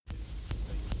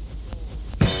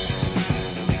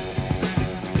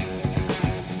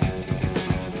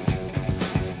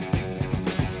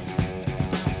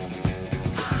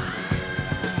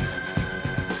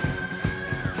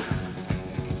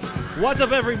What's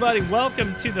up, everybody?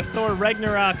 Welcome to the Thor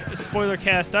Ragnarok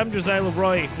Spoilercast. I'm Josiah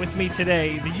Leroy. With me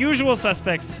today, the usual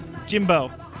suspects, Jimbo.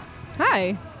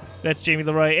 Hi. That's Jamie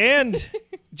Leroy. And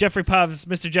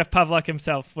Mr. Jeff Pawlak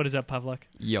himself. What is up, Pawlak?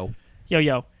 Yo.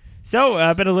 Yo.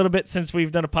 So, been a little bit since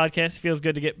we've done a podcast. Feels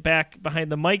good to get back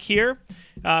behind the mic here.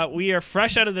 We are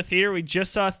fresh out of the theater. We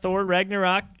just saw Thor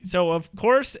Ragnarok. So, of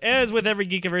course, as with every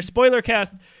Geekiverse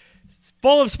Spoilercast, it's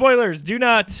full of spoilers. Do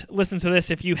not listen to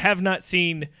this if you have not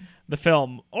seen the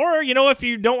film. Or, if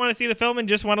you don't want to see the film and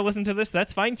just want to listen to this,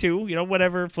 that's fine too.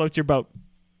 Whatever floats your boat.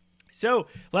 So,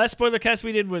 last Spoilercast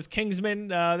we did was Kingsman.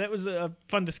 That was a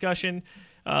fun discussion.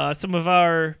 Some of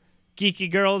our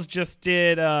geeky girls just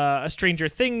did a Stranger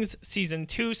Things Season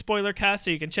 2 Spoilercast,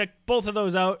 so you can check both of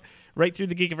those out right through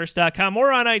thegeekiverse.com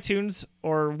or on iTunes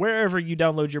or wherever you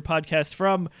download your podcast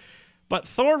from. But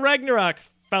Thor Ragnarok,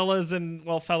 fellas and,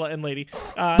 fella and lady.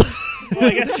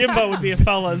 I guess Jimbo would be a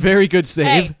fella. Very good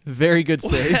save. Hey. Very good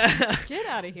save. Get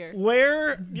out of here.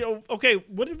 What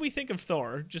did we think of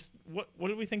Thor? Just, what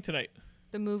did we think tonight?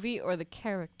 The movie or the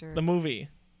character? The movie.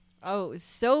 Oh, it was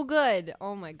so good.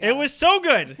 Oh, my God. It was so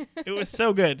good. It was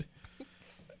so good.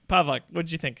 Pawlak, what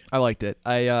did you think? I liked it.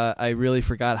 I really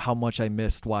forgot how much I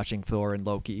missed watching Thor and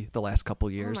Loki the last couple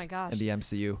years my gosh. in the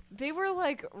MCU. They were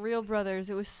like real brothers.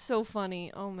 It was so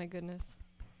funny. Oh, my goodness.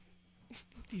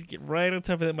 You get right on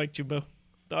top of that mic, Jimbo.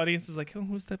 The audience is like, oh,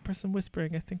 who's that person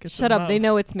whispering? I think it's Shut a up. They mouse."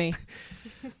 know it's me.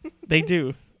 They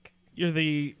do. You're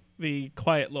the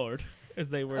quiet lord, as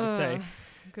they were to say.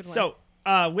 Good one.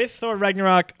 So, with Thor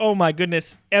Ragnarok, oh my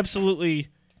goodness, absolutely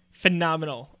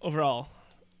phenomenal overall.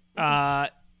 I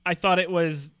thought it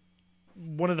was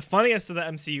one of the funniest of the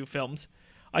MCU films.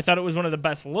 I thought it was one of the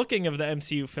best looking of the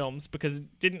MCU films because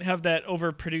it didn't have that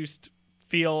overproduced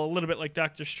feel, a little bit like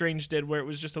Doctor Strange did, where it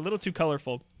was just a little too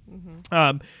colorful. Mm-hmm.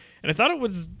 And I thought it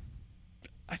was,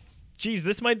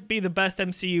 this might be the best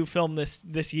MCU film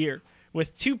this year,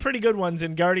 with two pretty good ones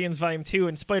in Guardians Volume 2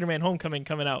 and Spider-Man Homecoming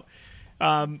coming out.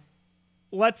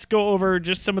 Let's go over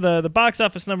just some of the box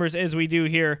office numbers as we do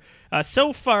here.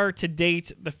 So far to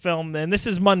date, the film, and this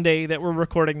is Monday that we're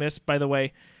recording this, by the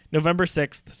way, November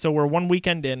 6th, so we're one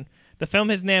weekend in. The film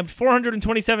has nabbed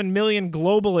 $427 million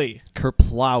globally.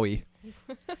 Kerplowy.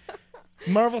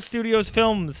 Marvel Studios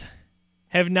films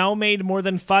have now made more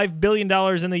than $5 billion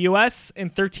in the U.S.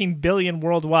 and $13 billion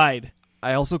worldwide.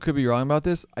 I also could be wrong about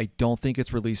this. I don't think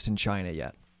it's released in China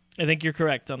yet. I think you're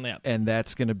correct on that. And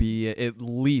that's going to be at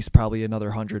least probably another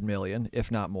 100 million,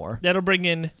 if not more. That'll bring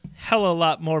in hella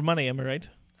lot more money, am I right?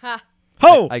 Ha.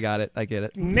 Ho! I got it. I get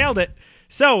it. Nailed it.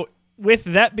 So, with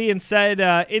that being said,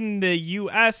 in the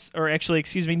U.S., or actually,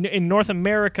 excuse me, in North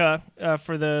America,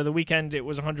 for the weekend, it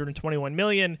was $121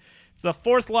 million. It's the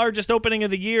fourth largest opening of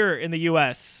the year in the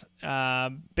U.S.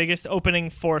 Biggest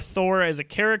opening for Thor as a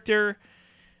character.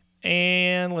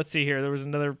 And let's see here. There was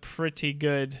another pretty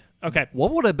good... Okay.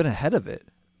 What would have been ahead of it,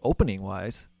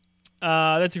 opening-wise?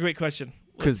 That's a great question.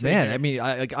 Because, man, I mean,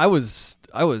 I was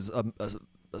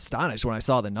astonished when I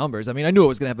saw the numbers. I mean, I knew it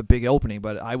was going to have a big opening,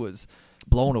 but I was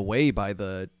blown away by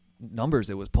the numbers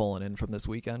it was pulling in from this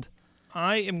weekend.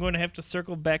 I am going to have to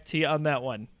circle back to you on that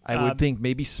one. I would think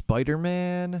maybe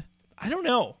Spider-Man. I don't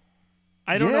know.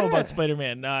 I don't know about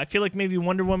Spider-Man. I feel like maybe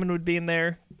Wonder Woman would be in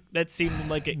there. That seemed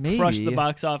like it crushed the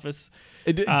box office.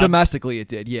 Domestically, it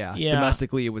did, yeah. Yeah.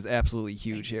 Domestically, it was absolutely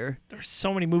huge here. There's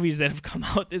so many movies that have come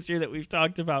out this year that we've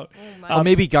talked about. Oh, my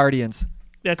Maybe Guardians.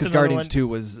 That's because Guardians 2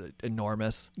 was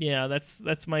enormous. Yeah,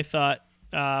 that's my thought.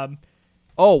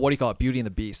 What do you call it? Beauty and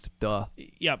the Beast. Duh.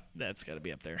 Yep, that's got to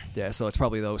be up there. Yeah, so it's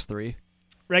probably those three.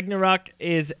 Ragnarok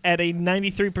is at a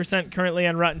 93% currently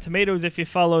on Rotten Tomatoes if you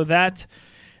follow that.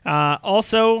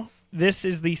 Also, this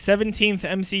is the 17th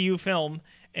MCU film,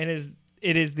 and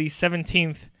it is the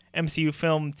 17th MCU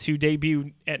film to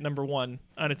debut at number 1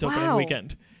 on its opening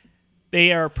weekend.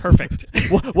 They are perfect.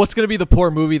 What's going to be the poor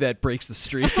movie that breaks the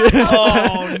streak?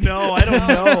 Oh, no, I don't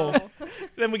know.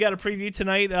 Then we got a preview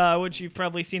tonight, which you've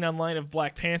probably seen online, of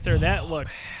Black Panther. That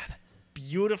looks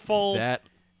beautiful.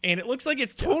 And it looks like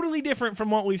it's totally different from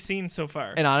what we've seen so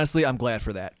far. And honestly, I'm glad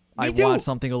for that. Me too. Want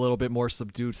something a little bit more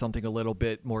subdued, something a little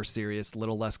bit more serious, a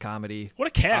little less comedy. What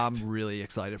a cast. I'm really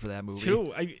excited for that movie.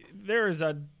 Too. There is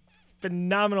a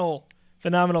phenomenal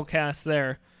cast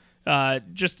there,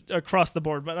 just across the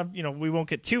board. But we won't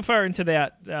get too far into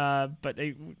that. But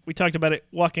we talked about it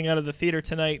walking out of the theater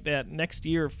tonight. That next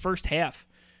year, first half,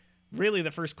 really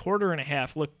the first quarter and a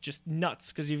half, looked just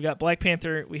nuts because you've got Black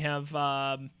Panther. We have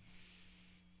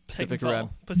Pacific Rim.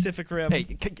 Pacific Rim.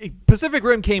 Hey, Pacific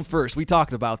Rim came first. We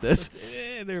talked about this.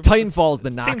 Titanfall's the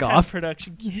knockoff.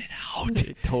 Production. Get out.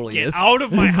 It totally Get is. out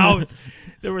of my house.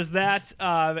 There was that,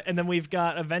 and then we've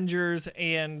got Avengers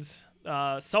and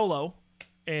Solo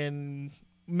in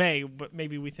May, but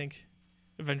maybe we think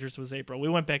Avengers was April. We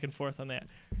went back and forth on that.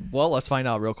 Well, let's find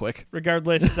out real quick.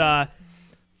 Regardless,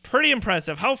 pretty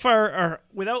impressive. How far, or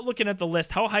without looking at the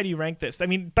list, how high do you rank this? I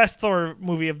mean, best Thor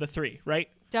movie of the three, right?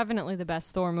 Definitely the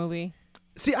best Thor movie.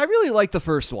 See, I really like the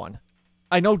first one.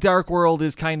 I know Dark World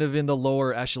is kind of in the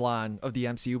lower echelon of the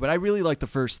MCU, but I really like the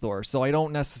first Thor, so I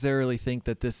don't necessarily think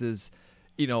that this is,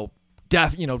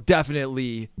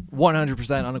 definitely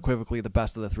 100% unequivocally the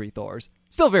best of the three Thors.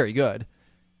 Still very good,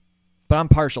 but I'm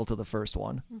partial to the first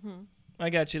one. Mm-hmm. I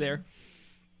got you there.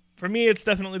 For me, it's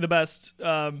definitely the best.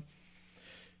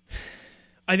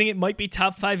 I think it might be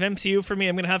top 5 MCU for me.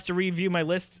 I'm going to have to review my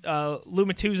list. Lou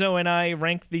Matuzzo and I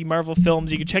rank the Marvel films.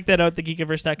 You can check that out at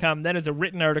thegeekiverse.com. That is a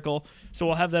written article, so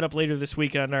we'll have that up later this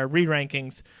week on our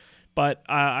re-rankings. But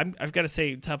I've got to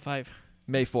say top 5.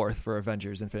 May 4th for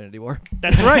Avengers Infinity War.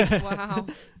 That's right. Wow.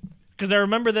 Because I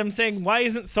remember them saying, why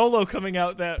isn't Solo coming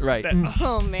out? Right.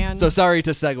 Oh, man. So sorry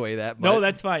to segue that. But no,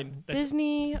 that's fine.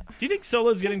 Disney. Do you think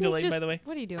Solo's getting Disney delayed, by the way?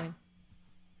 What are you doing?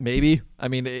 Maybe. I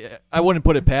mean, I wouldn't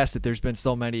put it past it. There's been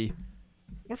so many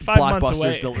We're 5 months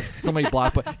away. so many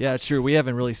blockbusters. Yeah, it's true. We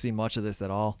haven't really seen much of this at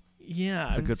all. Yeah.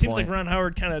 That's a good seems point. like Ron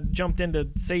Howard kind of jumped in to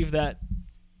save that,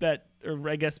 or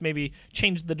I guess maybe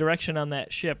changed the direction on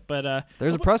that ship. But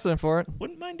There's a precedent for it.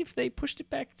 wouldn't mind if they pushed it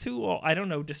back to, I don't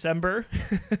know, December.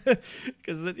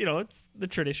 Because, it's the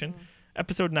tradition.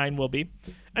 Episode 9 will be.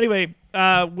 Anyway,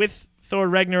 with Thor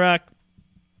Ragnarok,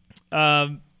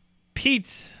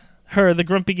 Pete... the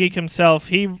grumpy geek himself,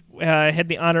 he had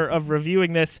the honor of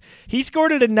reviewing this. He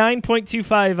scored it a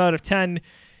 9.25 out of 10.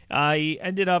 He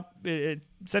ended up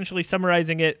essentially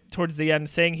summarizing it towards the end,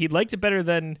 saying he liked it better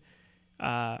than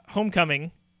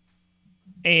Homecoming.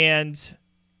 And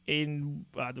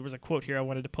there was a quote here I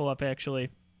wanted to pull up, actually.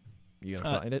 You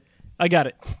going to find it? I got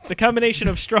it. The combination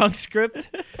of strong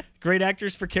script, great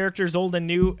actors for characters old and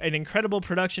new, and incredible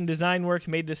production design work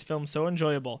made this film so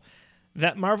enjoyable.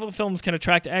 That Marvel films can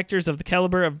attract actors of the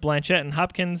caliber of Blanchett and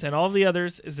Hopkins and all the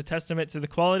others is a testament to the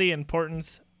quality and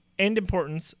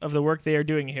importance of the work they are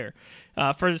doing here.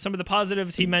 For some of the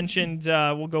positives he mentioned,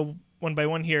 we'll go one by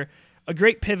one here. A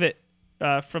great pivot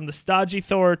from the stodgy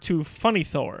Thor to funny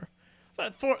Thor.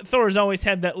 Thor's always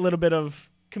had that little bit of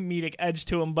comedic edge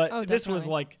to him, but this was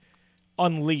like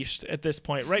unleashed at this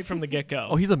point, right from the get-go.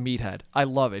 Oh, he's a meathead. I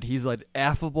love it. He's like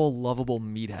affable, lovable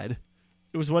meathead.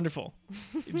 It was wonderful.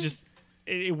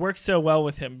 It works so well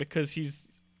with him because he's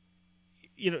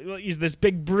this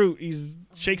big brute. He's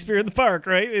Shakespeare in the Park,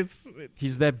 right?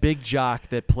 He's that big jock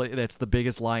that's the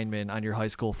biggest lineman on your high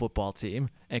school football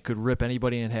team and could rip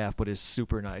anybody in half, but is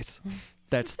super nice.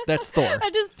 That's Thor.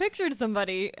 I just pictured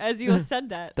somebody as you said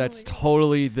that. That's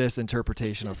totally this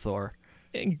interpretation of Thor.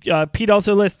 Pete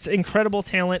also lists incredible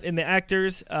talent in the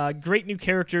actors, great new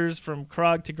characters from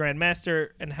Krog to Grandmaster,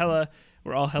 and Hela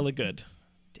were all hella good.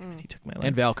 Damn it, he took my line.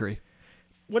 And Valkyrie.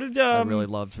 What did I really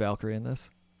loved Valkyrie in this.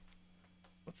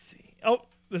 Let's see. Oh,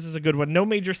 this is a good one. No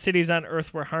major cities on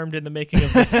Earth were harmed in the making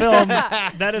of this film.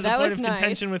 That is a point of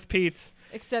contention with Pete.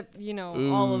 Except,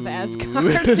 all of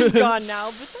Asgard is gone now,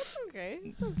 but that's okay.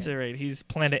 It's all right. He's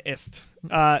planet Ist.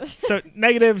 So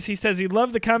negatives, he says he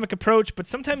loved the comic approach, but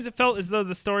sometimes it felt as though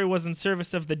the story was in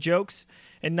service of the jokes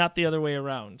and not the other way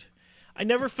around. I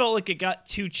never felt like it got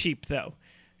too cheap, though.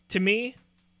 To me,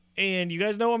 and you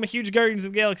guys know I'm a huge Guardians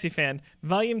of the Galaxy fan,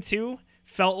 Volume 2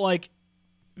 felt like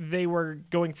they were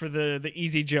going for the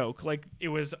easy joke. Like it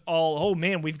was all, oh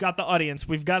man, we've got the audience.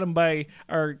 We've got them by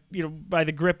by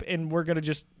the grip, and we're going to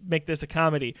just make this a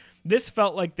comedy. This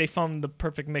felt like they found the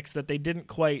perfect mix that they didn't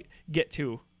quite get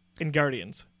to in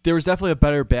Guardians. There was definitely a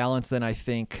better balance than I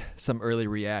think some early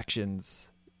reactions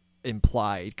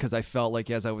implied, because I felt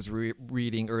like as I was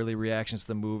reading early reactions to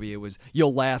the movie, it was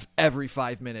you'll laugh every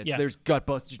 5 minutes. Yeah. There's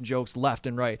gut-busting jokes left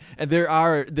and right, and there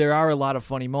are a lot of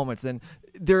funny moments, and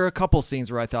there are a couple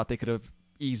scenes where I thought they could have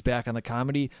eased back on the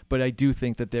comedy, but I do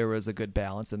think that there was a good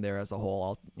balance in there as a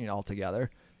whole,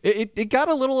 altogether. It got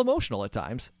a little emotional at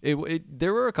times.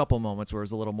 There were a couple moments where it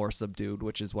was a little more subdued,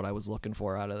 which is what I was looking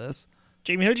for out of this.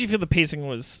 Jamie, how did you feel the pacing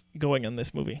was going on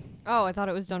this movie? Oh, I thought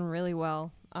it was done really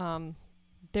well.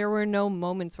 There were no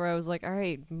moments where I was like, all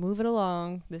right, move it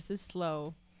along. This is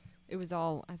slow. I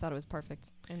thought it was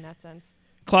perfect in that sense.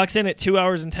 Clock's in at 2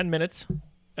 hours and 10 minutes.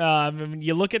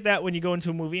 You look at that when you go into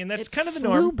a movie, and that's kind of the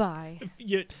norm. Flew by.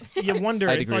 You wonder,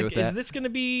 I'd it's agree like, with that. is this going to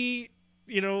be,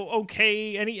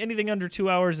 okay? Anything under 2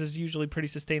 hours is usually pretty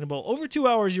sustainable. Over 2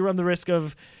 hours, you run the risk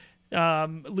of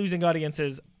losing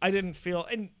audiences. I didn't feel,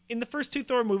 and in the first two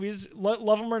Thor movies,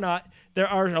 love them or not, there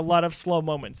are a lot of slow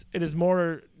moments. It is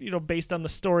more, based on the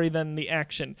story than the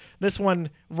action. This one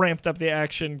ramped up the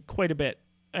action quite a bit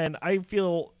and I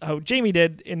feel how Jamie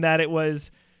did in that it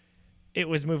was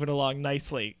moving along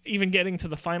nicely. Even getting to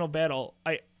the final battle,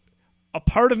 a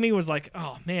part of me was like,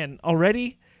 oh man,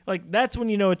 already? Like that's when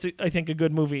you know it's I think a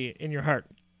good movie in your heart.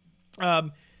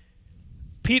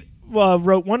 Pete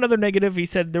wrote one other negative. He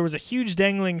said there was a huge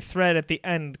dangling thread at the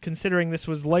end, considering this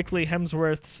was likely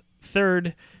Hemsworth's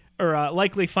third or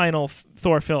likely final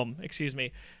Thor film. Excuse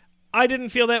me. I didn't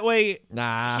feel that way.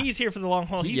 Nah. He's here for the long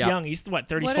haul. He's Yep. young. He's what,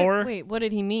 34? What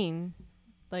did he mean?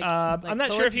 Like I'm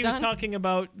not sure if he was done? talking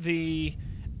about the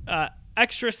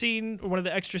extra scene or one of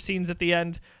the extra scenes at the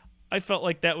end. I felt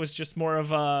like that was just more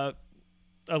of a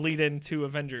lead-in to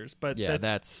Avengers. But Yeah,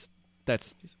 that's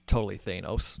totally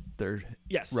Thanos they're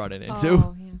yes. running into.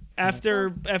 Oh, yeah.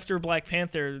 After Black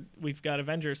Panther, we've got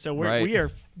Avengers. So Right. we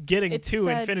are getting It to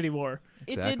said- Infinity War.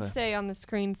 It Exactly. did say on the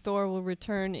screen Thor will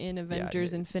return in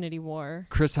Avengers Infinity War.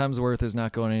 Chris Hemsworth is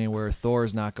not going anywhere.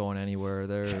 Thor's not going anywhere.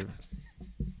 They're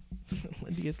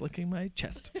Lindy is licking my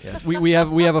chest. yes. We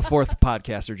have a fourth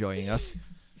podcaster joining us.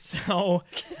 So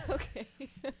Okay.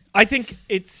 I think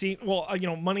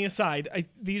money aside,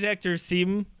 these actors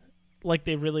seem like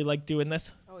they really like doing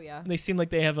this. Oh yeah. They seem like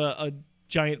they have a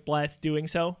giant blast doing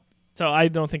so. So I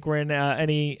don't think we're in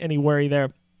any worry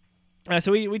there.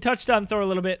 So we touched on Thor a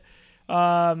little bit.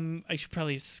 I should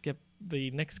probably skip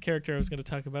the next character I was going to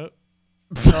talk about.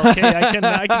 Okay, I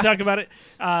can talk about it.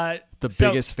 The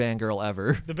biggest fangirl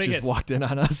ever. The biggest. Just walked in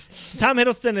on us. Tom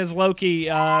Hiddleston is Loki.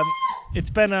 It's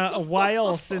been a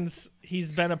while since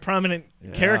he's been a prominent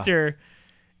character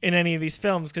in any of these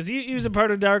films because he was a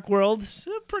part of Dark World,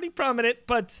 so pretty prominent,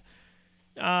 but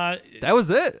That was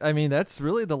it. I mean, that's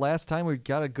really the last time we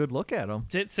got a good look at him.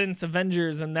 it's since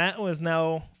Avengers, and that was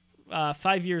now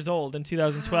 5 years old in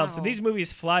 2012. So Wow. these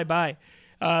movies fly by.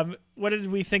 What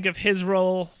did we think of his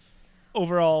role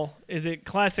overall? Is it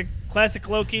classic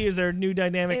Loki? Is there a new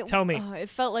dynamic? Tell me. It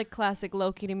felt like classic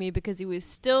Loki to me because he was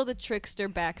still the trickster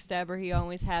backstabber he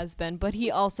always has been, but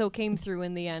he also came through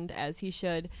in the end as he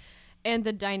should. And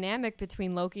the dynamic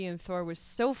between Loki and Thor was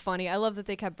so funny. I love that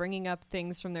they kept bringing up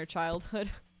things from their childhood,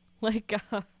 like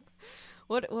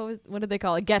what did they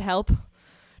call it? Get help.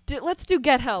 Let's do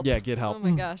get help. Yeah, get help. Oh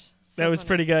my gosh, so That was funny.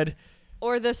 pretty good.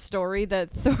 Or the story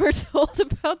that Thor told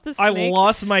about the snake. I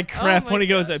lost my crap my when he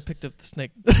goes, gosh. I picked up the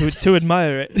snake to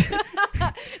admire it.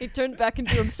 He turned back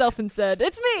into himself and said,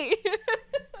 "It's me."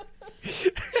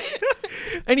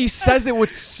 And he says it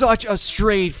with such a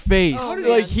straight face. Oh, like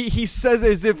man. he says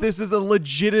it as if this is a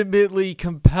legitimately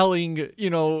compelling,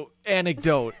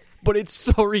 anecdote. But it's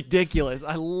so ridiculous.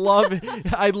 I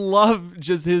love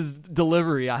just his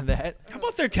delivery on that. How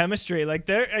about their chemistry? Like,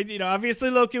 obviously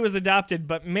Loki was adopted,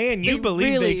 but man, you They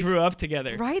believe really they grew up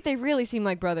together. Right? They really seem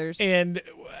like brothers. And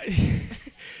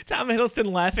Tom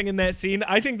Hiddleston laughing in that scene,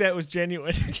 I think that was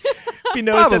genuine. If you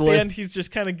notice at Probably. the end, he's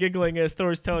just kind of giggling as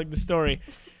Thor's telling the story.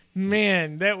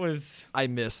 Man, that was I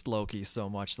missed Loki so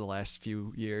much the last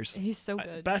few years. He's so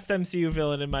good. best MCU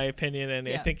villain in my opinion, and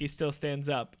I Yeah. think he still stands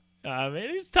up.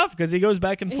 It's tough because he goes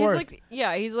back and He's forth.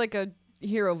 he's like a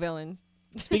hero villain.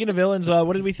 Speaking of villains,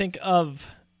 what did we think of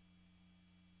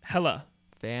Hela?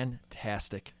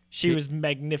 Fantastic. She was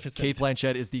magnificent. Kate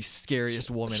Blanchett is the scariest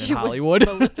woman She in Hollywood.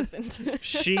 was Maleficent.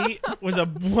 She was a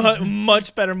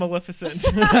much better Maleficent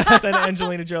than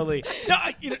Angelina Jolie. No,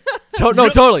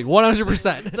 Totally,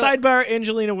 100%. sidebar: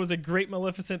 Angelina was a great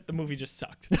Maleficent. The movie just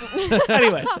sucked.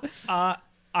 Anyway,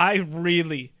 I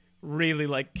really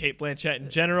like Kate Blanchett in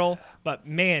general, but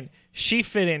man, she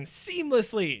fit in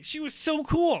seamlessly. She was so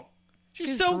cool. She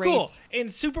was She's so great. cool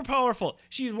and super powerful.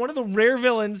 She's one of the rare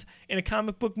villains in a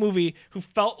comic book movie who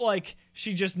felt like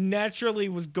she just naturally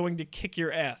was going to kick your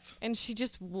ass. And she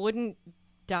just wouldn't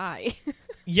die.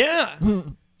 Yeah.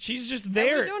 She's just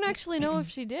there. We don't actually know if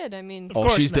she did. I mean, Oh,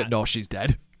 course she's not. dead. No, she's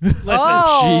dead. Listen,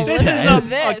 Oh, she's this dead. is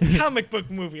This. a comic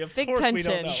book movie. Of Big course we don't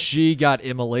tension. know. She got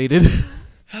immolated.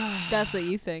 that's what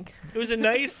you think. It was a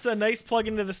nice plug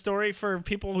into the story for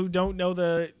people who don't know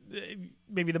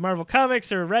maybe the Marvel comics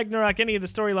or Ragnarok, any of the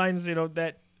storylines.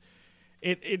 That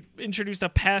it introduced a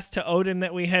past to Odin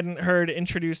that we hadn't heard.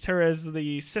 Introduced her as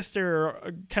the sister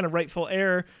or kind of rightful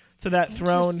heir to that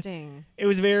throne. Interesting. It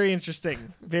was very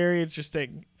interesting. Very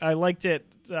interesting. I liked it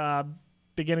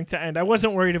beginning to end. I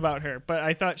wasn't worried about her, but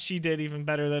I thought she did even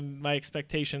better than my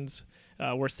expectations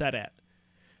were set at.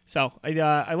 So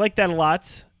I like that a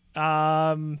lot.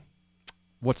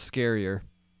 What's scarier,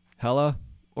 Hela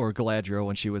or Galadriel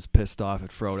when she was pissed off at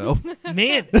Frodo?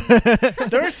 Man,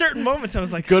 there were certain moments I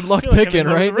was like, Good I luck feel like I'm picking, in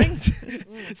Lord of right? the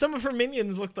Rings. Some of her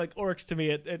minions looked like orcs to me.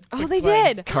 At Oh, quick they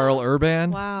glance. did. Carl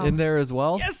Urban Wow. in there as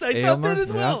well. Yes, I felt that Eomer,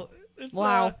 as well. It's,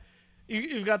 Wow.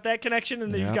 you've got that connection,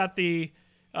 and then you've Yeah. got the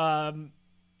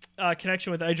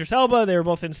connection with Idris Elba. They were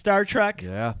both in Star Trek.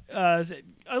 Yeah.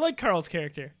 I like Carl's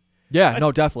character. Yeah,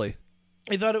 no, definitely.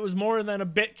 I thought it was more than a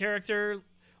bit character,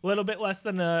 a little bit less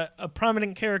than a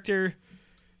prominent character.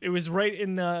 It was right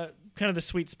in the kind of the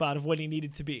sweet spot of what he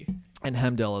needed to be. And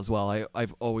Hemdell as well.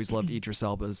 I've always loved Idris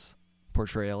Elba's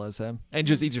portrayal as him. And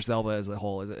just Idris Elba as a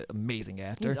whole is an amazing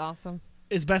actor. He's awesome.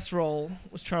 His best role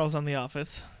was Charles on The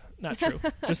Office. Not true.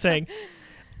 Just saying.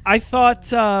 I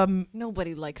thought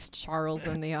Nobody likes Charles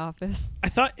in The Office. I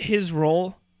thought his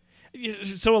role.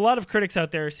 So a lot of critics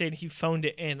out there are saying he phoned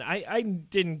it in. I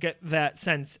didn't get that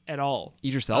sense at all.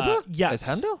 Idris Elba? Yes.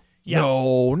 As Hemdell? Yes.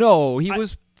 No, he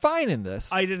was fine in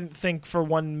this. I didn't think for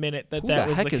 1 minute that Who that the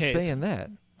was heck the is case. saying that?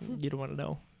 You don't want to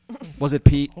know. Was it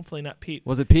Pete? Hopefully not Pete.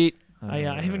 Was it Pete? I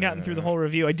haven't gotten through the whole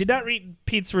review. I did not read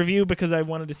Pete's review because I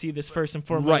wanted to see this first and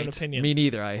form my own opinion. Me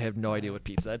neither. I have no idea what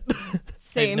Pete said. I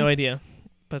Same. have no idea.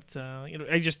 But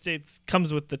it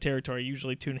comes with the territory. I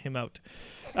usually tune him out.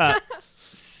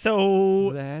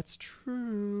 So That's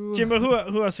true. Jimbo,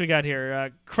 who else we got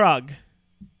here? Krug.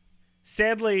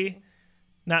 Sadly,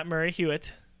 not Murray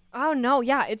Hewitt. Oh no,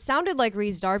 yeah, it sounded like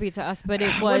Rhys Darby to us, but it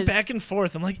I was went back and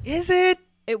forth. I'm like, is it?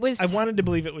 It was. I wanted to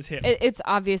believe it was him. It's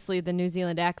obviously the New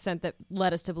Zealand accent that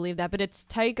led us to believe that, but it's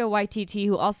Taika Waititi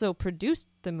who also produced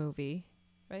the movie,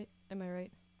 right? Am I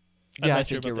right? Yeah, I not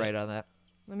sure think you're about right on that.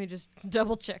 Let me just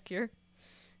double check here.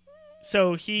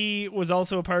 So he was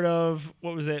also a part of,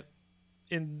 what was it,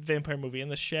 in Vampire Movie, In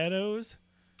the Shadows?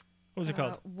 What was it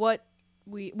called? What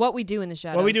we do in the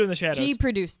shadows. What We Do in the Shadows. He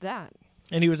produced that.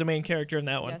 And he was a main character in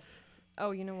that one. Yes.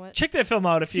 Oh, you know what? Check that film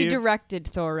out if you... He directed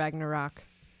Thor Ragnarok.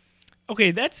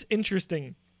 Okay, that's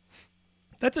interesting.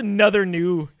 That's another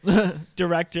new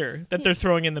director that they're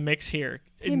throwing in the mix here.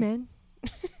 Hey, man.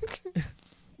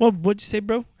 Well, what'd you say,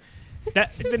 bro?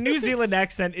 That the New Zealand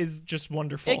accent is just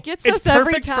wonderful. It gets it's us every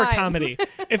perfect time. for comedy.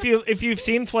 if you've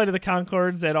seen Flight of the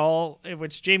Conchords at all,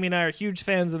 which Jamie and I are huge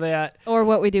fans of that. Or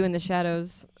What We Do in the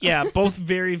Shadows. Yeah, both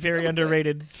very, very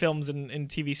underrated films and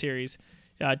TV series.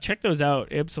 Check those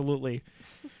out, absolutely.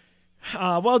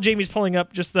 While Jamie's pulling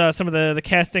up just some of the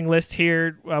casting list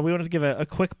here, we wanted to give a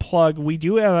quick plug. We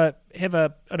do have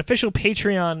an official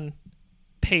Patreon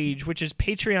page, which is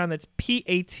Patreon. That's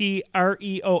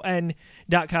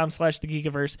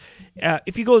patreon.com/thegeekiverse.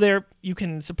 If you go there, you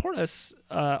can support us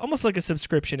almost like a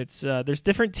subscription. It's there's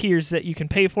different tiers that you can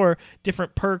pay for,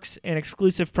 different perks and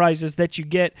exclusive prizes that you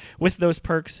get with those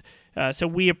perks. So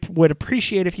we would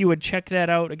appreciate if you would check that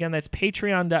out. Again, that's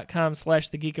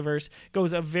patreon.com/thegeekiverse.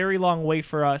 Goes a very long way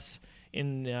for us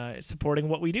in supporting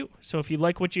what we do. So if you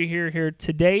like what you hear here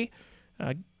today,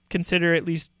 consider at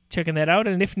least checking that out.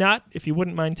 And if not, if you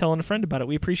wouldn't mind telling a friend about it,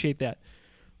 we appreciate that.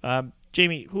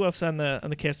 Jamie, who else on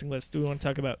the casting list do we want to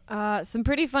talk about? Some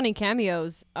pretty funny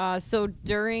cameos. So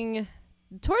toward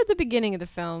the beginning of the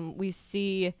film, we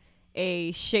see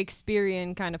a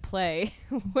Shakespearean kind of play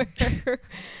where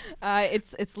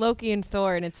it's Loki and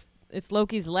Thor, and it's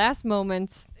Loki's last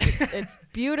moments. It's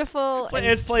beautiful. And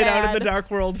it's played out in the sad.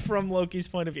 dark world from Loki's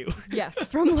point of view. Yes,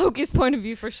 from Loki's point of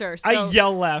view for sure. So, I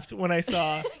laughed when I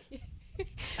saw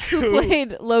who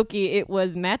played Loki. It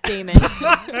was Matt Damon.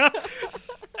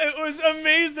 It was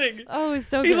amazing. Oh, it was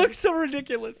so He good. looked so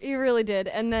ridiculous. He really did.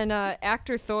 And then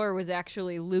actor Thor was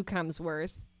actually Luke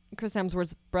Hemsworth, Chris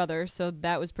Hemsworth's brother, so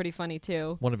that was pretty funny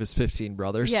too. One of his 15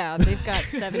 brothers. Yeah, they've got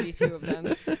 72 of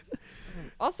them.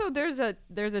 Also, there's a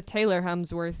Taylor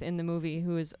Hemsworth in the movie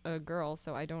who is a girl,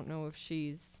 so I don't know if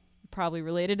she's probably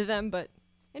related to them, but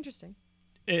interesting.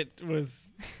 It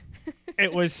was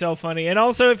so funny. And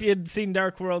also, if you had seen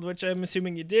Dark World, which I'm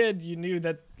assuming you did, you knew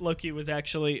that Loki was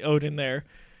actually Odin there.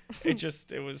 It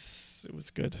was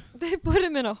good. They put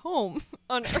him in a home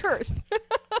on Earth.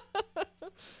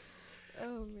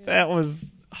 Oh man. That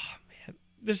was,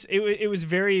 it was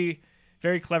very,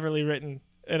 very cleverly written,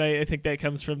 and I think that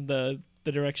comes from the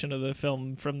direction of the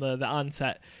film from the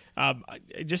onset. I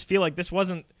just feel like this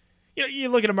wasn't, you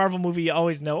look at a Marvel movie, you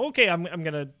always know, okay, I'm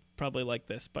gonna probably like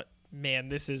this, but man,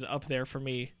 this is up there for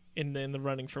me in the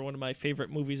running for one of my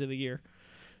favorite movies of the year.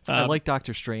 I like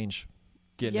Doctor Strange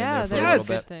getting Yeah, in there for that a was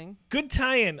little a bit. good thing. Good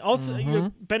tie-in. Also,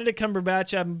 Benedict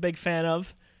Cumberbatch, I'm a big fan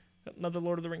of. Another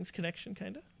Lord of the Rings connection,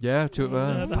 kind of. Yeah, to The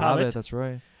Hobbit. Hobbit. That's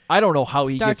right. I don't know how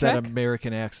he Star gets Trek? that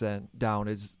American accent down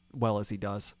as well as he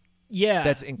does. Yeah.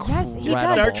 That's incredible. he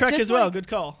does. Star Trek Just as well. like- Good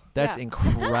call. That's Yeah.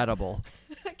 incredible.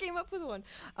 I came up with one.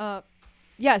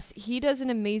 Yes, he does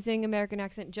an amazing American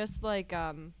accent, just like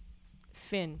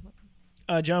Finn.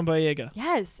 John Boyega.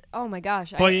 Yes. Oh my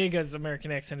gosh. Boyega's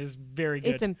American accent is very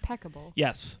good. It's impeccable.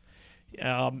 Yes.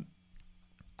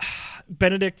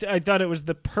 Benedict, I thought it was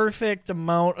the perfect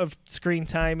amount of screen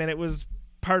time, and it was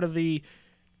part of the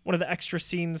one of the extra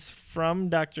scenes from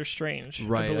Doctor Strange.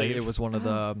 Right. I believe. It was one of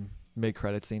the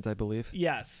mid-credit scenes, I believe.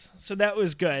 Yes. So that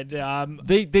was good.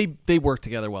 They work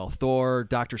together well. Thor,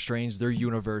 Doctor Strange, their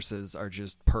universes are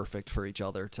just perfect for each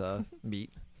other to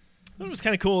meet. It was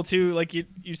kind of cool too. Like you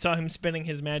saw him spinning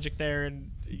his magic there, and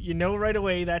you know right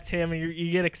away that's him, and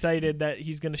you get excited that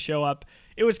he's going to show up.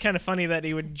 It was kind of funny that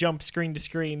he would jump screen to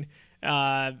screen,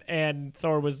 and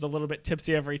Thor was a little bit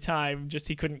tipsy every time. Just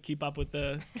he couldn't keep up with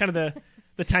the kind of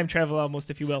the time travel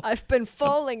almost, if you will. I've been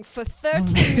falling for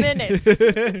 30 minutes.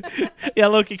 Yeah,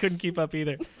 Loki couldn't keep up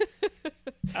either.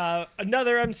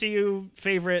 Another MCU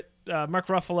favorite, Mark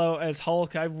Ruffalo as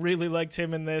Hulk. I really liked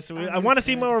him in this. I want to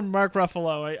see more Mark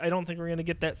Ruffalo. I don't think we're going to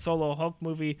get that solo Hulk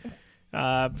movie.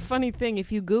 Funny thing,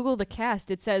 if you Google the cast,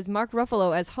 it says Mark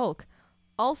Ruffalo as Hulk.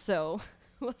 Also,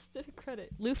 who else did a credit?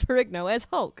 Lou Ferrigno as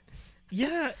Hulk.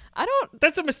 Yeah.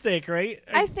 That's a mistake, right?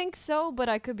 I think so, but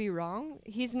I could be wrong.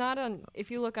 He's not on,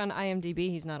 if you look on IMDb,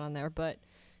 he's not on there, but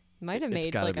might have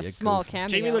made like a small cameo.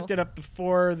 Jamie looked it up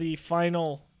before the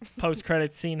final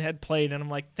post-credit scene had played, and I'm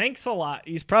like, thanks a lot.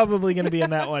 He's probably going to be in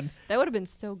that one. That would have been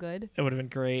so good. That would have been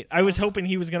great. I was hoping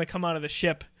he was going to come out of the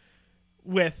ship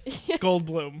with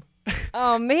Goldblum.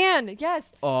 Oh, man,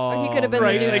 yes. Oh, or he could have been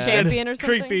the new champion or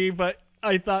something. Creepy, but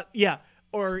I thought, yeah.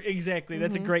 Or exactly.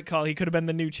 That's a great call. He could have been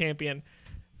the new champion.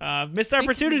 Missed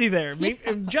opportunity there.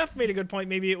 Jeff made a good point.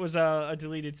 Maybe it was a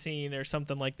deleted scene or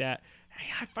something like that.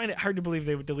 I find it hard to believe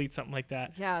they would delete something like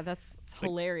that. Yeah, it's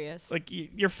hilarious. Like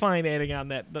you're fine adding on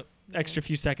the extra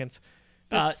few seconds.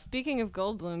 But speaking of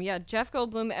Goldblum, yeah, Jeff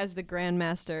Goldblum as the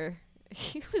Grandmaster,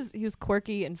 he was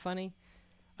quirky and funny.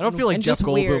 I don't feel like Jeff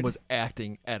Goldblum weird. was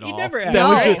acting at all. He never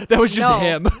That was just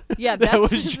him. Yeah, that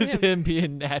was just him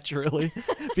being natural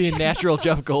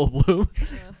Jeff Goldblum.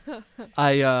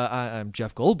 I'm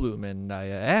Jeff Goldblum and I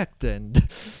act and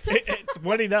it's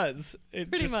what he does.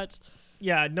 Pretty much.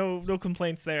 Yeah, no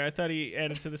complaints there. I thought he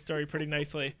added to the story pretty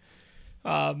nicely.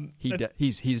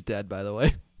 He's dead, by the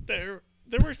way. There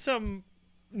were some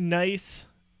nice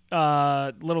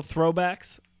little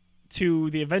throwbacks to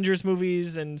the Avengers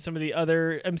movies and some of the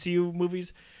other MCU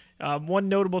movies. One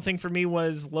notable thing for me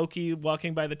was Loki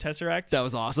walking by the Tesseract. That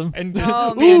was awesome. And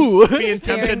just being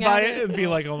tempted by it and be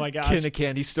like, oh my gosh. In a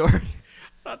candy store. I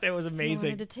thought that was amazing. He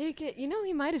wanted to take it.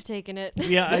 He might have taken it.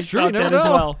 Yeah, That's I true. thought that as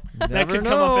well. That could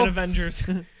come up in know. Avengers.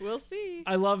 We'll see.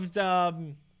 I loved, I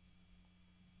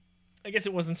guess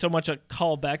it wasn't so much a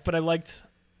callback, but I liked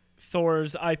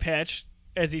Thor's eye patch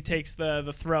as he takes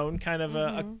the throne, kind of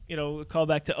a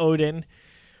callback to Odin.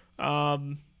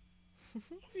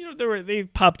 They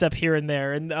popped up here and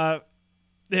there, and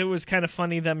it was kind of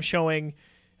funny them showing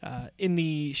in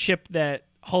the ship that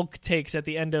Hulk takes at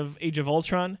the end of Age of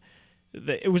Ultron.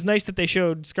 It was nice that they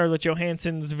showed Scarlett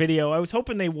Johansson's video. I was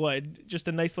hoping they would, just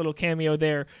a nice little cameo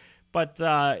there, but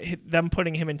them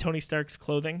putting him in Tony Stark's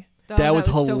clothing. That was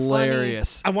hilarious.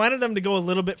 So I wanted them to go a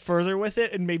little bit further with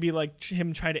it and maybe like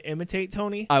him try to imitate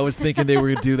Tony. I was thinking they were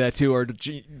going to do that too, or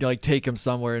to, like take him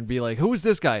somewhere and be like, who is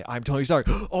this guy? I'm Tony Stark.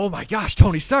 Oh my gosh,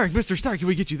 Tony Stark, Mr. Stark, can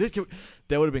we get you this?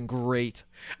 That would have been great.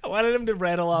 I wanted him to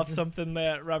rattle off something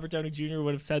that Robert Downey Jr.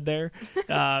 would have said there.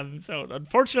 So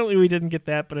unfortunately we didn't get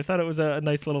that, but I thought it was a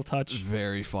nice little touch.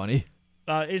 Very funny.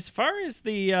 As far as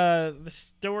the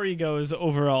story goes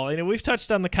overall, we've touched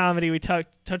on the comedy, we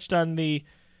touched on the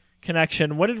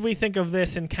connection. What did we think of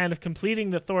this and kind of completing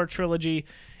the Thor trilogy?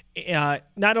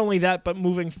 Not only that, but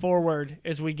moving forward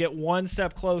as we get one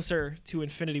step closer to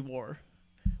Infinity War.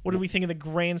 What do we think of the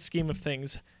grand scheme of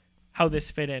things, how this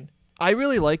fit in? I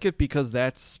really like it because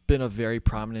that's been a very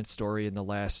prominent story in the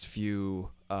last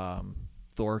few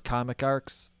Thor comic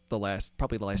arcs,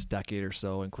 probably the last decade or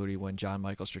so, including when John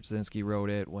Michael Straczynski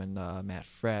wrote it, when Matt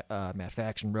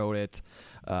Fraction wrote it.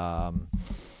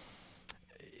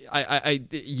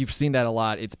 You've seen that a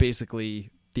lot. It's basically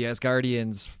the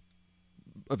Asgardians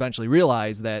eventually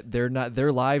realize that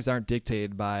their lives aren't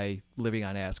dictated by living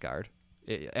on Asgard.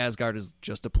 Asgard is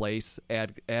just a place.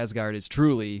 Asgard is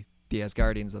truly the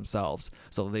Asgardians themselves.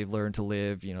 So they've learned to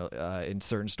live, in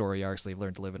certain story arcs, they've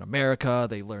learned to live in America.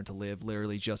 They've learned to live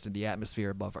literally just in the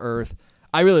atmosphere above Earth.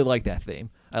 I really like that theme.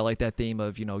 I like that theme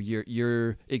of,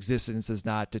 your existence is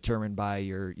not determined by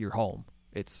your home.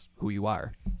 It's who you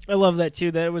are. I love that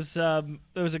too. That was a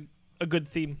good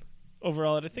theme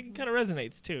overall, and I think it kind of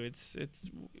resonates too. It's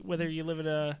whether you live in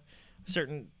a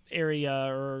certain area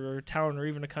or town or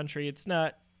even a country. It's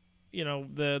not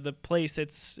the place.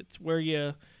 It's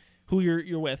who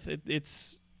you're with.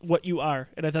 It's what you are,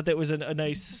 and I thought that was a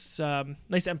nice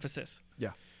emphasis.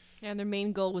 Yeah. Yeah, and their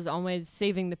main goal was always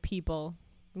saving the people.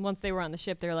 And once they were on the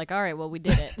ship, they were like, "All right, well, we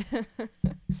did it."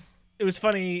 It was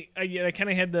funny. I kind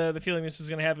of had the feeling this was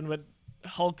going to happen, but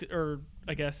Hulk, or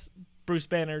I guess Bruce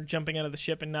Banner jumping out of the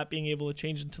ship and not being able to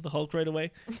change into the Hulk right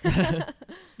away.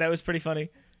 That was pretty funny.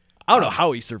 I don't know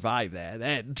how he survived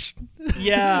that.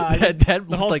 Yeah, that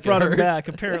the Hulk like brought him hurt. back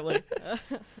apparently.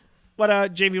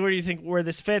 But Jamie, where do you think where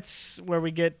this fits? Where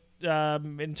we get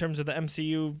in terms of the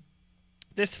MCU?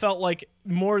 This felt like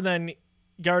more than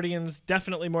Guardians,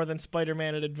 definitely more than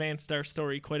Spider-Man. It advanced our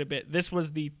story quite a bit. This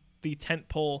was the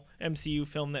tentpole MCU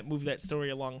film that moved that story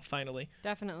along finally.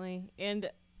 Definitely. And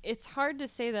it's hard to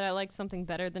say that I like something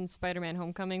better than Spider-Man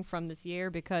Homecoming from this year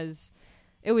because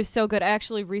it was so good. I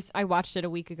actually I watched it a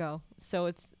week ago, so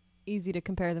it's easy to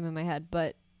compare them in my head,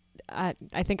 but I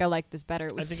think I like this better.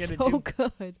 It was so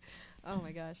good. Oh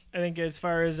my gosh. I think as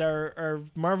far as our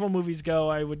Marvel movies go,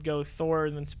 I would go Thor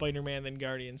and then Spider-Man, then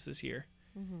Guardians this year.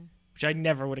 Mm-hmm. Which I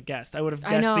never would have guessed. I would have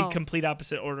guessed the complete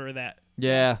opposite order of that.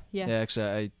 Yeah.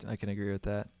 Actually, I can agree with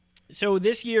that. So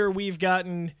this year we've got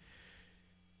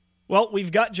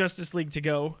Justice League to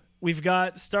go. We've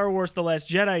got Star Wars: The Last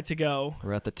Jedi to go.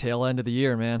 We're at the tail end of the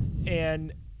year, man.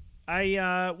 And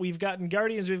we've gotten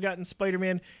Guardians, we've gotten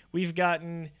Spider-Man, we've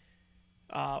gotten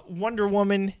Wonder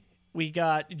Woman, we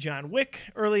got John Wick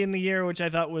early in the year, which I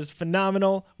thought was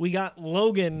phenomenal. We got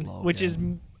Logan. Which is,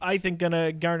 I think, going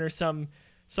to garner some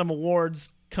awards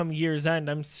come year's end.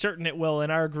 I'm certain it will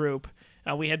in our group.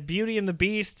 We had Beauty and the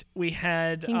Beast. We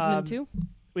had Kingsman 2.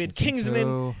 We had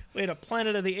Kingsman. We had a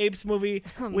Planet of the Apes movie.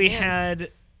 We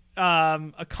had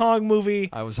a Kong movie.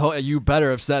 You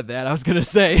better have said that. I was going to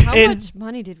say. How much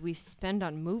money did we spend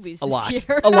on movies this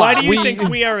year? A lot. Why do you think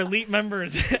we are elite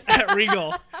members at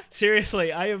Regal?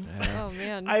 Seriously, I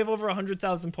have over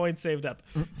 100,000 points saved up.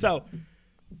 So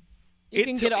you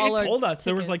can get all our told us tickets.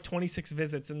 There was like 26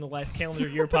 visits in the last calendar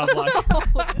year,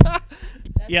 Pawlak.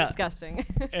 That's disgusting.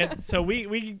 And so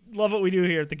we love what we do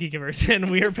here at the Geekiverse, and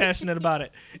we are passionate about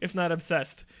it, if not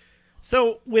obsessed.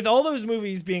 So with all those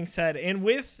movies being said, and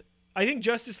I think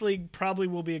Justice League probably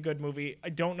will be a good movie. I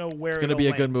don't know where it's going to be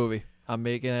a good movie. I'm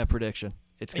making that prediction.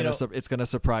 It's going to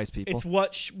surprise people. It's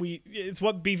what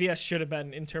BVS should have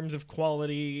been in terms of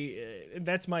quality.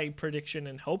 That's my prediction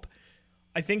and hope.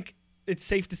 I think it's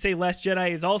safe to say Last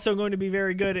Jedi is also going to be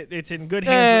very good. It's in good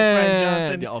hands with Ryan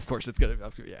Johnson. Yeah, of course it's going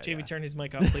to be. Jamie, turn his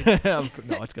mic off, please. No,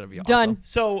 it's going to be awesome. Done.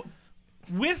 So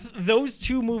with those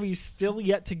two movies still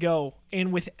yet to go,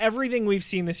 and with everything we've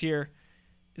seen this year,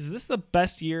 is this the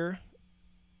best year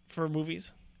for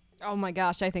movies? Oh my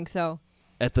gosh, I think so.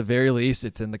 At the very least,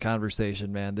 it's in the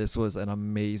conversation, man. This was an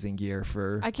amazing year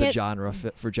for genre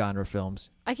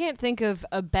films. I can't think of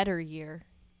a better year.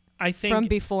 I think from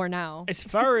before now. As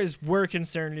far as we're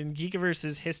concerned in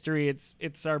Geekiverse's history,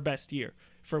 it's our best year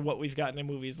for what we've gotten in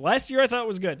movies. Last year I thought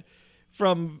was good.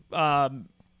 From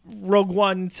Rogue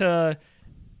One to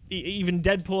even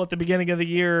Deadpool at the beginning of the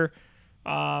year.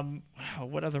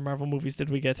 What other Marvel movies did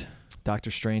we get?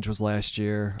 Doctor Strange was last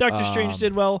year. Doctor Strange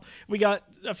did well. We got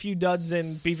a few duds in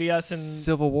BVS, and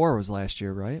Civil War was last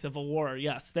year, right? Civil War,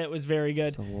 yes, that was very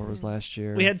good. Civil War was last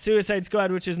year. We had Suicide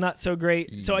Squad, which is not so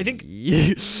great. So I think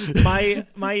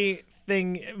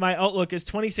my outlook is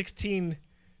 2016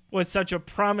 was such a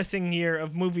promising year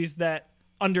of movies that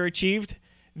underachieved.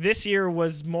 This year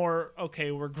was more,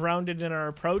 okay, we're grounded in our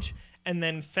approach. And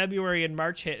then February and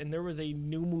March hit, and there was a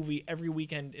new movie every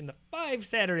weekend in the 5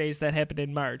 Saturdays that happened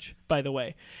in March, by the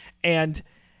way. And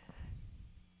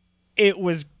it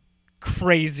was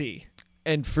crazy.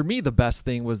 And for me, the best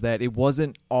thing was that it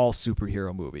wasn't all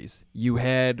superhero movies. You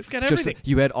had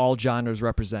all genres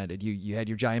represented. You had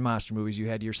your giant monster movies. You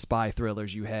had your spy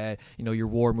thrillers. You had your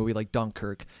war movie like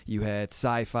Dunkirk. You had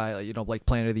sci-fi, like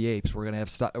Planet of the Apes. We're gonna have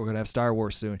Star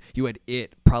Wars soon. You had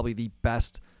probably the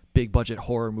best big budget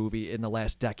horror movie in the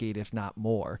last decade, if not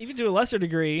more. Even to a lesser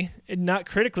degree, and not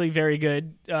critically very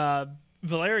good,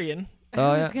 Valerian.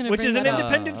 Which is an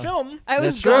independent film. I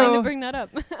was going to bring that up.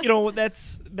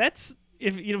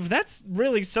 If that's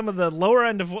really some of the lower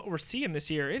end of what we're seeing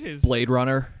this year, it is Blade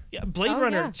Runner. Yeah, Blade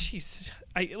Runner. Jeez,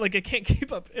 I can't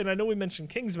keep up. And I know we mentioned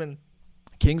Kingsman.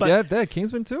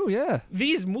 Kingsman too. Yeah,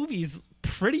 these movies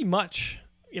pretty much,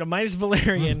 minus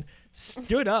Valerian,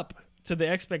 stood up to the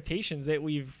expectations that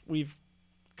we've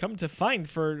come to find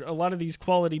for a lot of these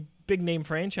quality big name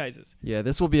franchises. Yeah,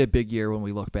 this will be a big year when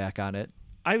we look back on it.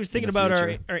 I was thinking about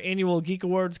our annual Geek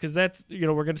Awards because that's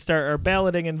we're going to start our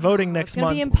balloting and voting next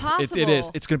month. It's going to be impossible. It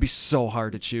is. It's going to be so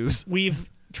hard to choose. We've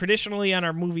traditionally on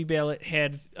our movie ballot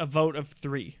had a vote of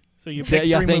 3. So you pick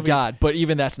 3 thank movies. God. But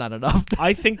even that's not enough.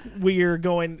 I think we're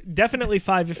going definitely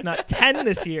 5, if not 10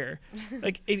 this year.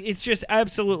 Like it's just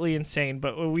absolutely insane.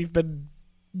 But we've been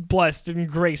blessed and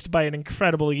graced by an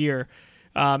incredible year.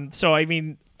 So I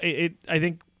mean, I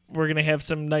think we're going to have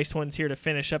some nice ones here to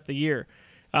finish up the year.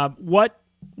 What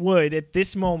would, at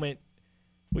this moment,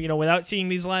 without seeing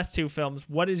these last two films,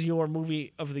 what is your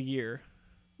movie of the year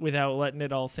without letting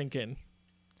it all sink in?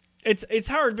 It's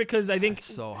hard because I think It's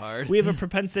so hard. we have a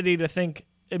propensity to think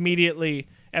immediately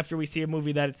after we see a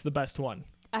movie that it's the best one.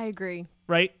 I agree.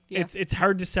 Right? Yeah. It's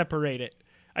hard to separate it.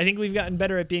 I think we've gotten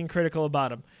better at being critical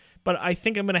about them. But I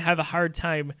think I'm going to have a hard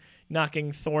time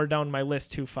knocking Thor down my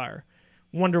list too far.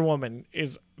 Wonder Woman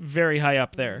is very high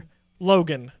up there.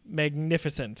 Logan,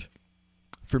 magnificent.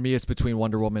 For me, it's between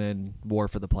Wonder Woman and War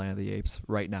for the Planet of the Apes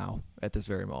right now, at this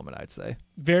very moment, I'd say.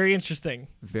 Very interesting.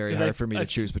 Very hard for me to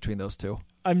choose between those two.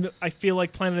 I feel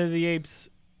like Planet of the Apes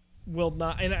will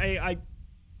not, and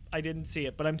I didn't see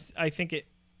it, but I think it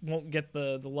won't get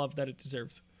the love that it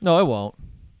deserves. No, it won't.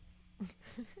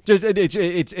 Just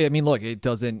it's. I mean, look, it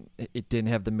didn't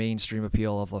have the mainstream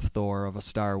appeal of a Thor, of a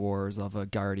Star Wars, of a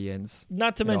Guardians.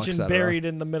 Not to mention etc. buried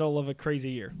in the middle of a crazy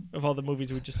year of all the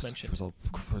movies we just mentioned.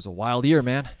 It was a wild year,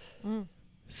 man.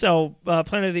 So,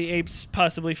 Planet of the Apes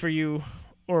possibly for you,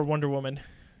 or Wonder Woman.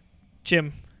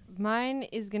 Jim. Mine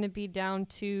is going to be down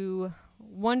to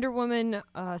Wonder Woman,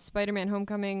 Spider-Man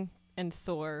Homecoming, and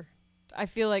Thor. I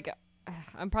feel like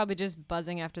I'm probably just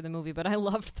buzzing after the movie, but I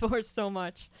loved Thor so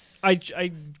much. I'm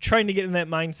trying to get in that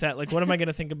mindset. Like, what am I going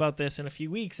to think about this in a few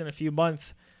weeks, in a few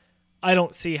months? I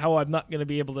don't see how I'm not going to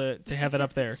be able to have it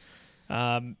up there.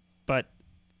 But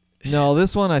no,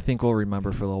 this one I think we'll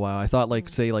remember for a little while. I thought,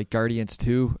 say Guardians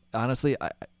 2, honestly,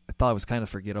 I thought it was kind of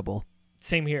forgettable.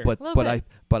 Same here.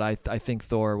 But I think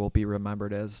Thor will be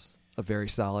remembered as a very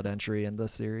solid entry in the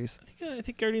series. I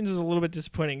think Guardians is a little bit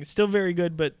disappointing. It's still very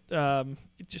good, but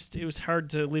it was hard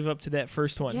to live up to that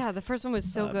first one. Yeah, the first one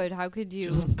was so good. How could you?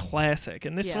 Just classic.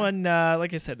 And this one,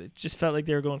 like I said, it just felt like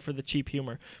they were going for the cheap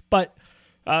humor. But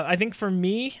I think for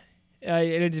me,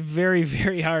 it's very,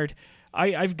 very hard.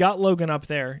 I've got Logan up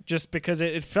there just because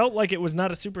it felt like it was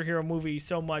not a superhero movie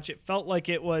so much. It felt like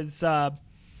it was an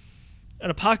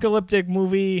apocalyptic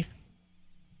movie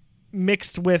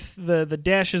mixed with the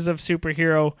dashes of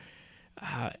superhero.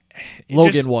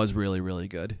 Logan was really, really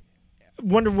good.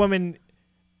 Wonder Woman,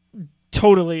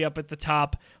 totally up at the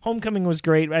top. Homecoming was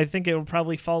great. I think it will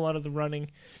probably fall out of the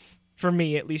running, for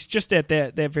me at least, just at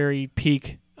that very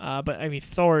peak. But I mean,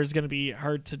 Thor is going to be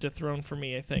hard to dethrone for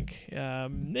me, I think.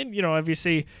 And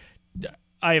obviously,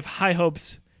 I have high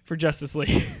hopes for Justice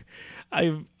League.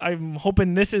 I'm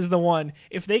hoping this is the one.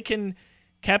 If they can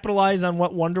capitalize on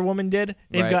what Wonder Woman did,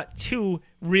 they've got two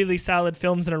really solid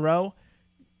films in a row.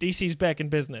 DC's back in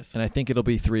business. And I think it'll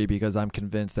be 3 because I'm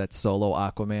convinced that solo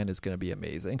Aquaman is going to be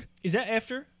amazing. Is that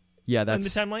after? Yeah,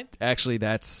 that's in the timeline? Actually,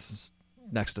 that's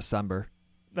next December.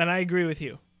 Then I agree with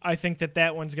you. I think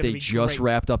that one's going to be great. They just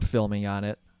wrapped up filming on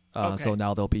it. So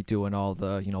now they'll be doing all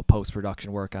the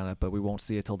post-production work on it, but we won't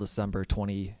see it till December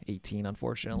 2018,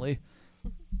 unfortunately.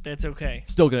 That's okay.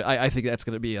 Still gonna. I think that's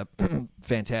gonna be a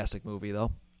fantastic movie,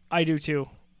 though. I do too.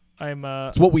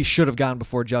 It's what we should have gotten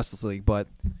before Justice League, but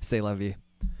c'est la vie.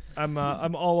 I'm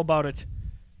all about it.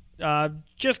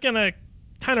 Just gonna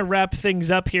kind of wrap things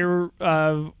up here.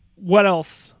 What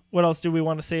else? What else do we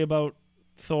want to say about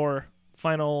Thor?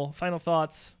 Final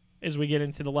thoughts as we get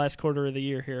into the last quarter of the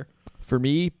year here. For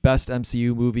me, best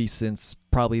MCU movie since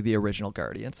probably the original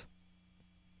Guardians.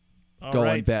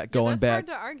 Going back, hard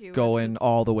to argue going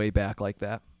all the way back like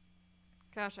that.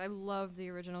 Gosh, I love the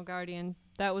original Guardians.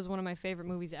 That was one of my favorite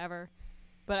movies ever.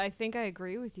 But I think I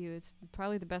agree with you. It's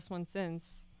probably the best one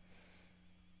since.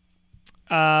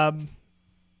 Man,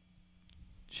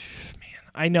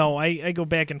 I know. I go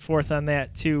back and forth on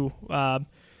that too. I'm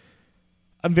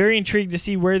very intrigued to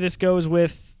see where this goes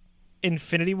with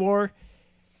Infinity War.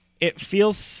 It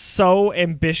feels so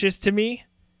ambitious to me.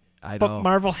 I know. But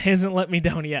Marvel hasn't let me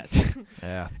down yet.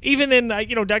 Yeah. Even in,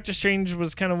 Doctor Strange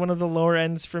was kind of one of the lower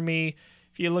ends for me.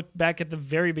 If you look back at the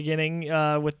very beginning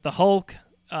with the Hulk,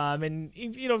 and,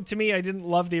 to me, I didn't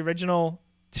love the original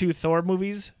 2 Thor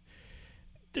movies.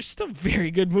 They're still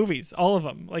very good movies, all of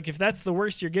them. Like, if that's the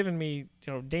worst you're giving me,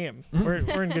 damn,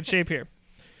 we're in good shape here.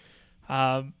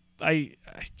 I'm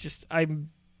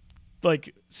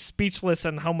like speechless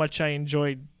on how much I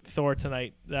enjoyed Thor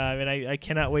tonight. And I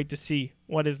cannot wait to see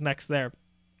what is next there.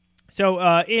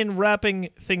 So in wrapping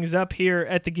things up here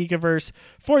at the Geekiverse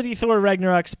for the Thor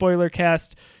Ragnarok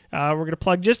Spoilercast, we're going to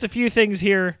plug just a few things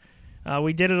here.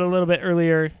 We did it a little bit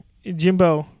earlier.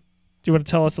 Jimbo, do you want to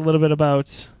tell us a little bit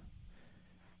about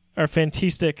our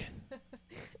fantastic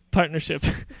partnership?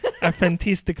 Our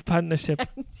fantastic partnership.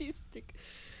 Fantastic.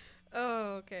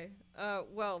 Oh, okay.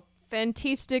 Well,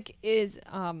 Fantastic is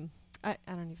I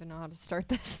don't even know how to start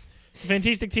this. So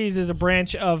Fantastic Tees is a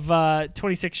branch of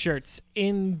 26 Shirts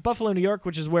in Buffalo, New York,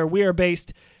 which is where we are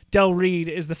based. Del Reed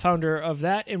is the founder of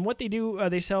that. And what they do,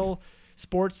 they sell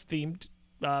sports-themed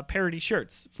parody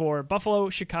shirts for Buffalo,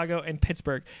 Chicago, and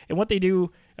Pittsburgh. And what they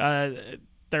do,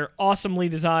 they're awesomely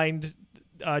designed.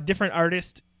 Different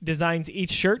artist designs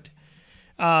each shirt.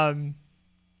 A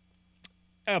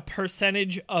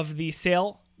percentage of the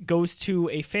sale goes to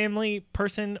a family,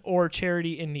 person, or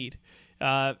charity in need.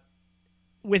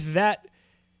 With that,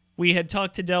 we had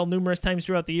talked to Del numerous times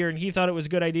throughout the year, and he thought it was a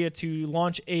good idea to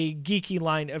launch a geeky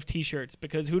line of T-shirts,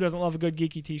 because who doesn't love a good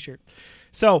geeky T-shirt?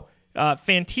 So,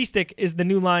 Fantastic is the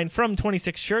new line from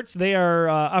 26 Shirts. They are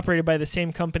operated by the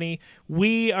same company.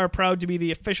 We are proud to be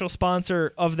the official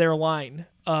sponsor of their line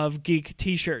of geek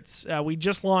T-shirts. We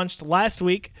just launched last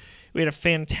week. We had a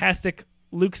fantastic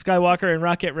Luke Skywalker and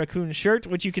Rocket Raccoon shirt,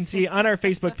 which you can see on our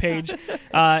Facebook page.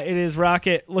 It is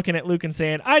Rocket looking at Luke and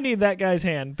saying, "I need that guy's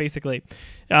hand," basically.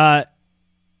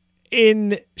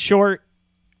 In short,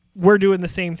 we're doing the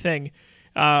same thing.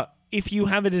 If you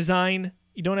have a design,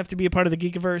 you don't have to be a part of the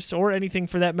Geekiverse or anything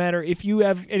for that matter. If you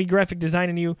have any graphic design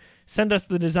in you, send us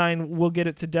the design. We'll get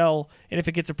it to Del, and if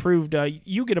it gets approved,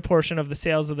 you get a portion of the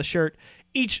sales of the shirt.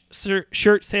 Each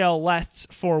shirt sale lasts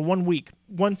for 1 week.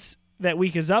 Once that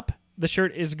week is up, the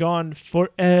shirt is gone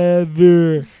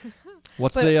forever.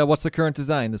 What's the current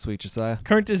design this week, Josiah?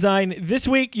 Current design this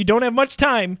week, you don't have much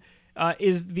time,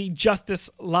 is the Justice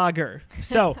Lager.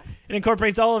 So it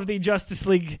incorporates all of the Justice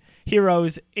League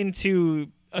heroes into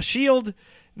a shield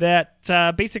that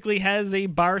basically has a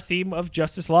bar theme of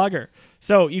Justice Lager.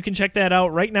 So you can check that out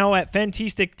right now at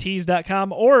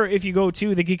fantastictees.com, or if you go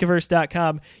to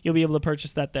thegeekiverse.com, you'll be able to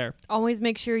purchase that there. Always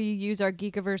make sure you use our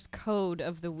Geekiverse code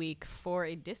of the week for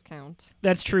a discount.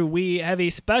 That's true. We have a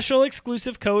special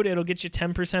exclusive code. It'll get you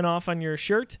 10% off on your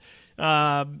shirt.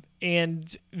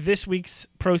 And this week's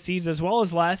proceeds, as well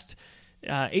as last,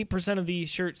 8% of the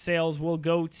shirt sales will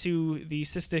go to the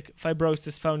Cystic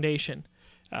Fibrosis Foundation.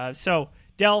 So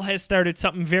Del has started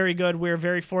something very good. We're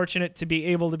very fortunate to be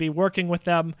able to be working with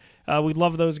them. We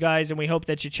love those guys, and we hope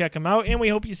that you check them out, and we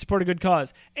hope you support a good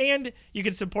cause. And you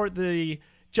can support the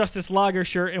Justice Lager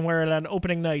shirt and wear it on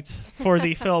opening night for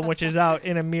the film, which is out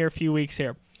in a mere few weeks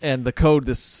here. And the code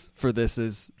for this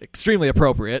is extremely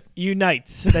appropriate.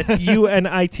 UNITE. That's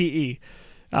UNITE.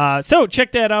 So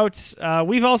check that out.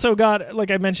 We've also got,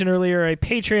 like I mentioned earlier, a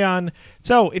Patreon.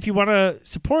 So if you want to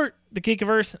support the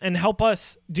Geekiverse and help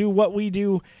us do what we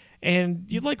do, and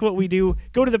you like what we do,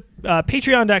 go to the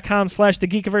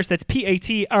patreon.com/thegeekiverse. That's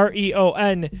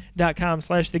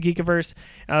patreon.com/thegeekiverse.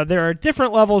 There are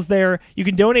different levels there. You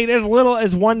can donate as little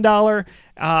as $1,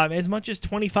 as much as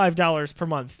 $25 per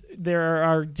month. There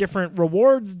are different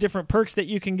rewards, different perks that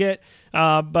you can get.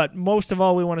 But most of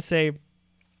all, we want to say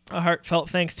a heartfelt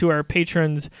thanks to our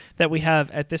patrons that we have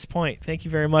at this point. Thank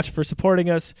you very much for supporting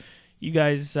us. You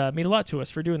guys mean a lot to us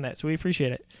for doing that, so we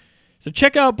appreciate it. So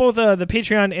check out both the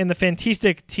Patreon and the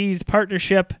Fantastic Tees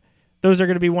partnership. Those are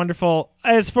going to be wonderful.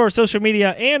 As for social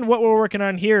media and what we're working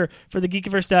on here for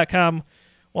thegeekiverse.com,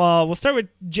 well, we'll start with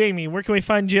Jamie. Where can we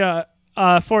find you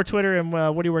for Twitter, and what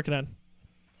are you working on?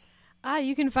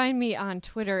 You can find me on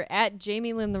Twitter at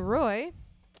Jamie Lynn Leroy.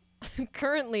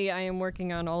 Currently, I am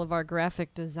working on all of our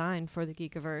graphic design for the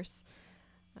Geekiverse.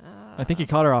 I think you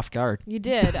caught her off guard. You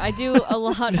did. I do a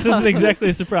lot. This isn't exactly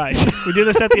a surprise. We do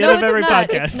this at the end of every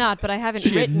podcast. It's not, but I haven't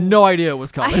She written. had no idea it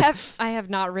was coming. I have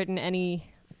not written any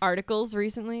articles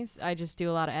recently. I just do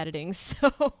a lot of editing.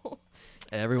 So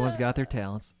Everyone's got their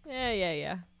talents.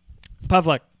 Yeah.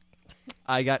 Pawlak.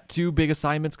 I got 2 big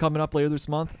assignments coming up later this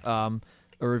month. A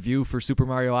review for Super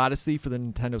Mario Odyssey for the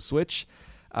Nintendo Switch,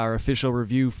 our official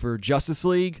review for Justice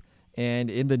League,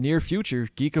 and in the near future,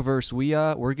 Geekiverse,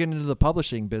 we're getting into the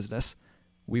publishing business.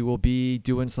 We will be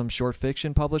doing some short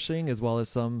fiction publishing as well as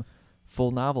some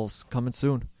full novels coming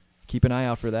soon. Keep an eye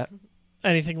out for that.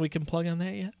 Anything we can plug on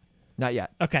that yet? Not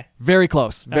yet. Okay. Very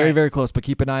close. Very, right. very close, but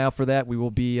keep an eye out for that. We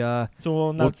will be So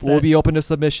we'll announce we'll that. be open to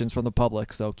submissions from the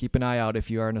public, so keep an eye out if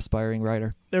you are an aspiring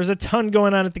writer. There's a ton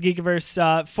going on at the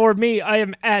Geekiverse. For me, I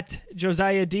am at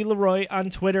Josiah D. Leroy on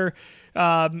Twitter.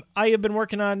 I have been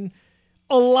working on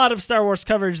a lot of Star Wars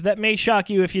coverage that may shock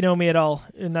you if you know me at all.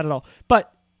 Not at all.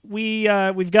 But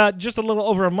we've got just a little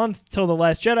over a month till The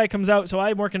Last Jedi comes out, so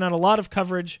I'm working on a lot of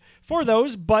coverage for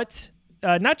those, but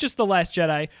not just The Last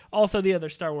Jedi, also the other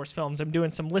Star Wars films. I'm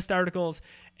doing some list articles,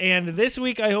 and this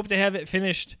week I hope to have it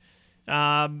finished,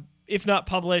 if not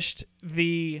published,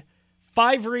 the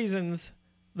 5 reasons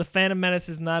The Phantom Menace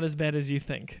is not as bad as you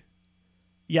think.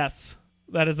 Yes,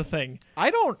 that is a thing. I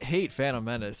don't hate Phantom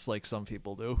Menace like some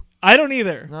people do. I don't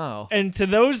either. No. And to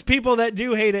those people that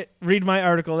do hate it, read my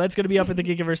article. That's going to be up at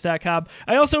thegeekiverse.com.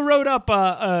 I also wrote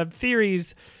up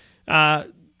theories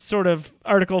sort of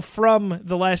article from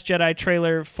the Last Jedi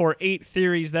trailer for 8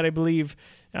 theories that I believe,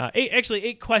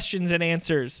 8 questions and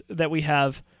answers that we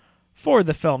have for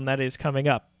the film that is coming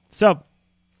up. So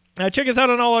check us out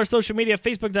on all our social media,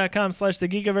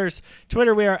 facebook.com/thegeekiverse.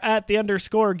 Twitter, we are at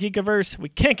 @_Geekiverse. We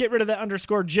can't get rid of that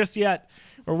underscore just yet.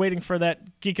 We're waiting for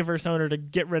that Geekiverse owner to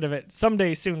get rid of it.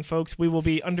 Someday soon, folks, we will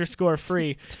be underscore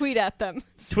free. Tweet at them.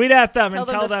 Tweet at them and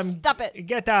Tell tell them them, to stop it.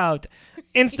 Get out.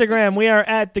 Instagram, we are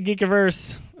at the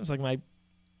Geekiverse. It was like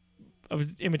I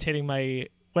was imitating my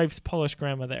wife's Polish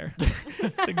grandma there.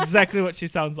 That's exactly what she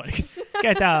sounds like.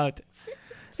 Get out.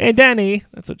 Hey, Danny.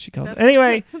 That's what she calls it.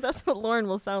 Anyway. That's what Lauren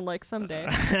will sound like someday.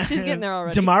 She's getting there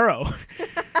already. Tomorrow.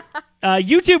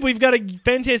 YouTube, we've got a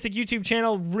fantastic YouTube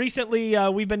channel. Recently,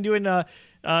 we've been doing a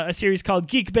series called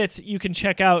Geek Bits. You can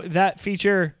check out that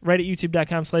feature right at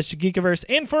youtube.com/Geekiverse.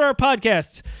 And for our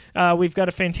podcasts, we've got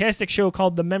a fantastic show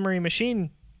called The Memory Machine,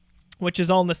 which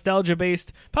is all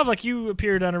nostalgia-based. Pawlak, you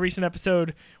appeared on a recent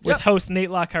episode with host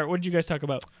Nate Lockhart. What did you guys talk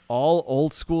about? All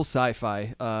old-school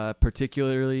sci-fi,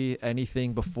 particularly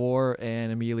anything before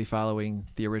and immediately following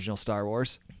the original Star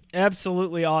Wars.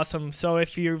 Absolutely awesome. So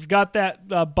if you've got that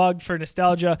bug for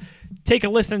nostalgia, take a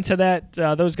listen to that.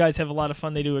 Those guys have a lot of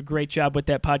fun. They do a great job with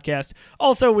that podcast.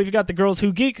 Also, we've got the Girls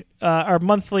Who Geek, our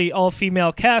monthly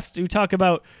all-female cast who talk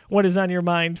about what is on your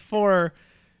mind for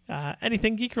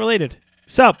anything geek-related.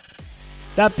 So,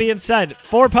 that being said,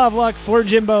 for Pawlak, for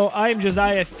Jimbo, I'm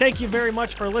Josiah. Thank you very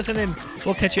much for listening.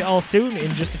 We'll catch you all soon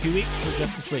in just a few weeks for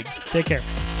Justice League. Take care.